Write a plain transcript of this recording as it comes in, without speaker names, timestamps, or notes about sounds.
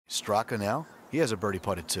Straka now, he has a birdie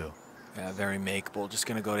putted too. Yeah, very makeable. Just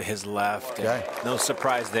going to go to his left. Okay. No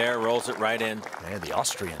surprise there. Rolls it right in. And the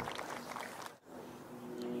Austrian.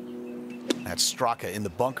 That's Straka in the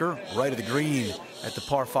bunker, right of the green at the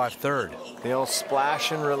par 5 third. The old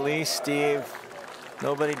splash and release, Steve.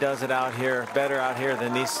 Nobody does it out here, better out here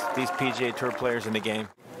than these PGA Tour players in the game.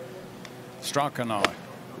 Straka now.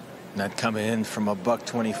 Not coming in from a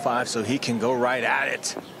 $125, so he can go right at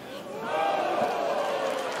it.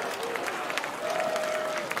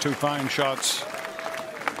 2 fine shots.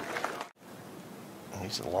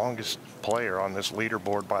 He's the longest player on this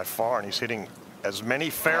leaderboard by far, and he's hitting as many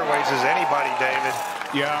fairways as anybody, David.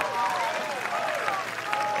 Yeah.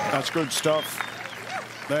 That's good stuff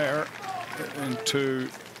there. Into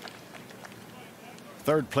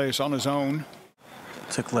 3rd place on his own.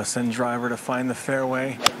 Took less than driver to find the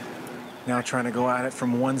fairway. Now trying to go at it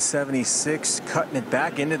from 176, cutting it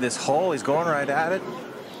back into this hole. He's going right at it.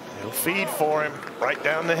 It'll feed for him right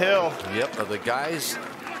down the hill. Yep, of the guys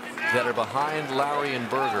that are behind Lowry and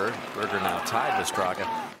Berger now tied with Straka.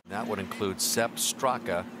 That would include Sepp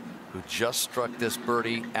Straka, who just struck this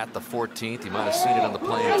birdie at the 14th. You might have seen it on the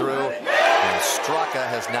plane through. And Straka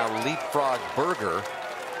has now leapfrogged Berger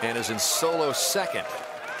and is in solo 2nd.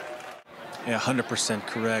 Yeah, 100%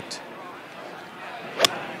 correct.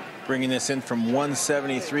 Bringing this in from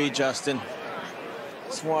 173, Justin.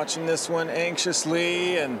 Just watching this one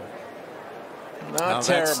anxiously and not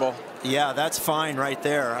terrible. Yeah, that's fine right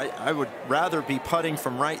there. I would rather be putting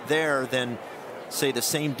from right there than, say, the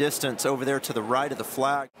same distance over there to the right of the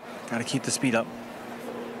flag. Got to keep the speed up.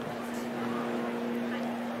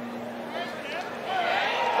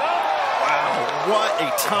 Wow, what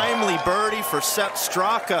a timely birdie for Sepp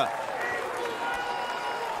Straka.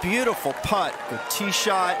 Beautiful putt, a tee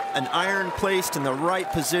shot, an iron placed in the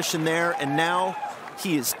right position there, and now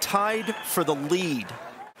he is tied for the lead.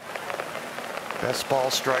 Best ball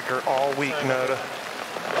striker all week, Noda.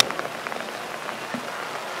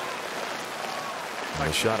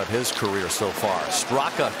 The shot of his career so far.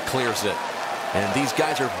 Straka clears it. And these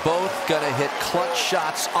guys are both going to hit clutch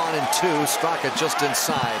shots on and two. Straka just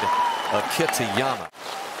inside of Kitayama.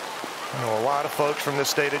 I know a lot of folks from the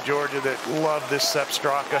state of Georgia that love this Sepp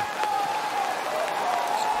Straka.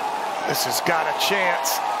 This has got a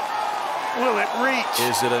chance. Will it reach?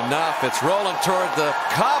 Is it enough? It's rolling toward the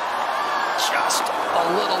cup. Just a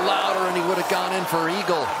little louder and he would have gone in for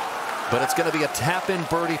eagle. But it's going to be a tap-in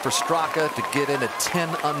birdie for Straka to get in at 10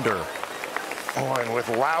 under. Oh, and with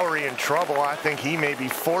Lowry in trouble, I think he may be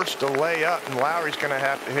forced to lay up, and Lowry's going to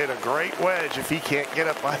have to hit a great wedge if he can't get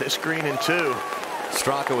up by this green in 2.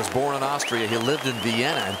 Straka was born in Austria. He lived in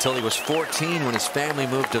Vienna until he was 14 when his family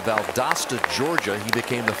moved to Valdosta, Georgia. He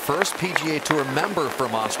became the first PGA Tour member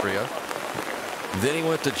from Austria. Then he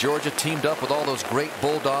went to Georgia, teamed up with all those great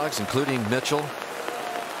Bulldogs, including Mitchell.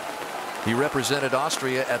 He represented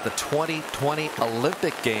Austria at the 2020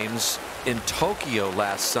 Olympic Games in Tokyo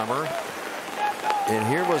last summer. And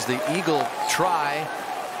here was the eagle try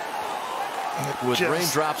with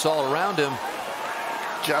raindrops all around him.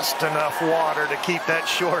 Just enough water to keep that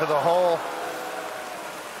short of the hole.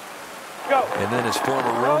 Go. And then his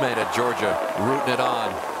former roommate at Georgia rooting it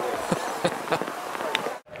on.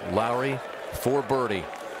 Lowry for birdie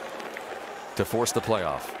to force the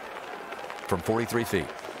playoff from 43 feet.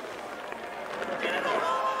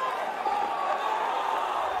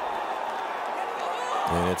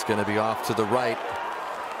 And it's going to be off to the right.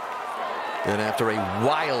 And after a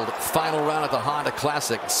wild final round at the Honda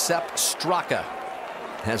Classic, Sepp Straka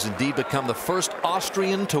has indeed become the first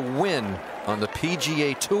Austrian to win on the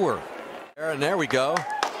PGA Tour. And there we go.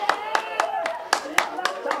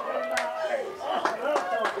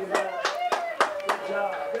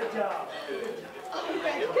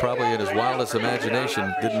 Probably in his wildest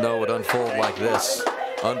imagination didn't know it would unfold like this.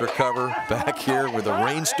 Undercover back here with a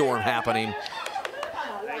rainstorm happening.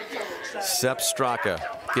 Sepp Straka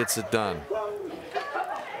gets it done.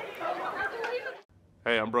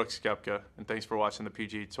 Hey, I'm Brooks Koepka, and thanks for watching the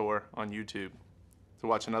PGA Tour on YouTube. To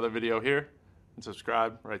watch another video here, and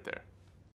subscribe right there.